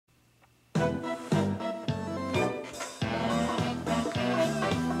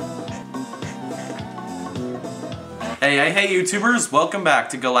Hey YouTubers, welcome back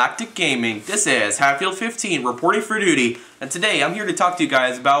to Galactic Gaming. This is Hatfield15 reporting for duty, and today I'm here to talk to you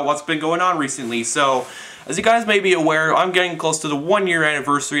guys about what's been going on recently. So, as you guys may be aware, I'm getting close to the 1-year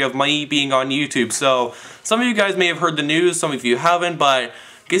anniversary of my being on YouTube. So, some of you guys may have heard the news, some of you haven't, but in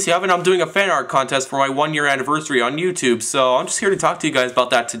case you haven't, I'm doing a fan art contest for my 1-year anniversary on YouTube. So, I'm just here to talk to you guys about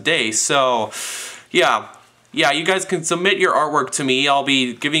that today. So, yeah, you guys can submit your artwork to me. I'll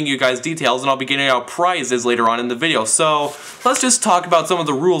be giving you guys details, and I'll be giving out prizes later on in the video. So, let's just talk about some of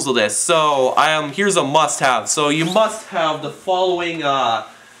the rules of this. So, here's a must-have. So, you must have the following,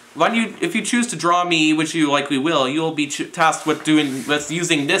 if you choose to draw me, which you likely will, you'll be tasked with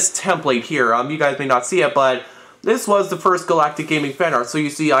using this template here. You guys may not see it, but this was the first Galactic Gaming fan art. So you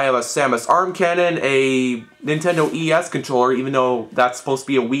see I have a Samus arm cannon, a Nintendo ES controller, even though that's supposed to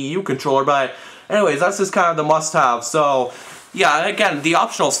be a Wii U controller, but anyways, that's just kind of the must-have. So, yeah, again, the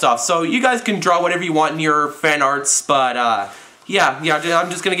optional stuff. So, you guys can draw whatever you want in your fan arts, but, yeah,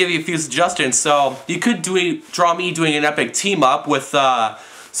 I'm just gonna give you a few suggestions. So, you could draw me doing an epic team-up with,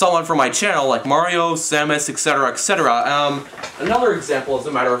 someone from my channel, like Mario, Samus, etc., etc. Another example, as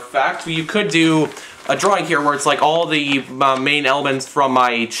a matter of fact, you could do a drawing here where it's like all the main elements from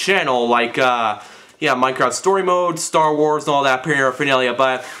my channel, like, yeah, Minecraft Story Mode, Star Wars, and all that paraphernalia.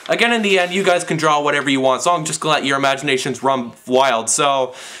 But again, in the end, you guys can draw whatever you want, so I'm just gonna let your imaginations run wild.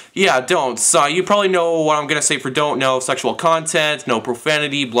 So, yeah, don't. So, you probably know what I'm gonna say for don't. No sexual content, no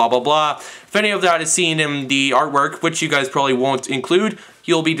profanity, blah, blah, blah. If any of that is seen in the artwork, which you guys probably won't include,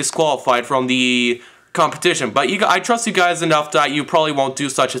 you'll be disqualified from the competition. But I trust you guys enough that you probably won't do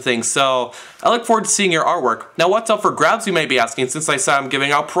such a thing, so I look forward to seeing your artwork. Now, what's up for grabs, you may be asking, since I said I'm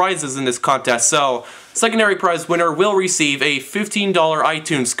giving out prizes in this contest. So, secondary prize winner will receive a $15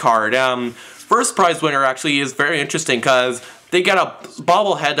 iTunes card. First prize winner actually is very interesting because they get a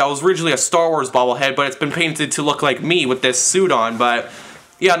bobblehead that was originally a Star Wars bobblehead, but it's been painted to look like me with this suit on. But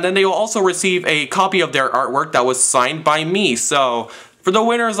yeah, and then they will also receive a copy of their artwork that was signed by me. So, for the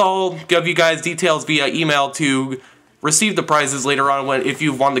winners, I'll give you guys details via email to receive the prizes later on if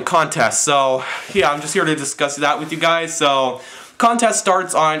you've won the contest. So, yeah, I'm just here to discuss that with you guys. So, contest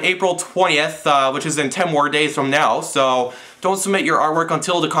starts on April 20th, which is in 10 more days from now. So, don't submit your artwork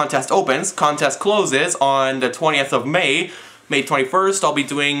until the contest opens. Contest closes on the 20th of May. May 21st, I'll be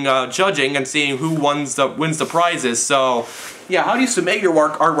doing judging and seeing who wins the prizes. So, yeah, how do you submit your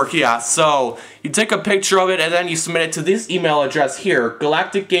artwork? Yeah, so you take a picture of it and then you submit it to this email address here,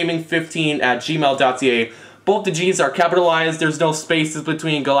 galacticgaming15@gmail.ca. Both the G's are capitalized. There's no spaces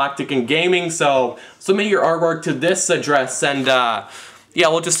between Galactic and Gaming. So submit your artwork to this address, and yeah,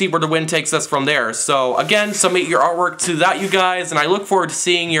 we'll just see where the wind takes us from there. So again, submit your artwork to that, you guys, and I look forward to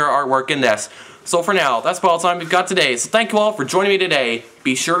seeing your artwork in this. So for now, that's about all the time we've got today. So thank you all for joining me today.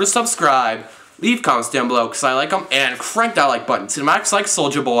 Be sure to subscribe, leave comments down below because I like them, and crank that like button to the max like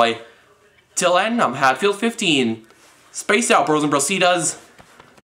Soldier Boy. Till then, I'm Hatfield15. Space out, bros and brositas.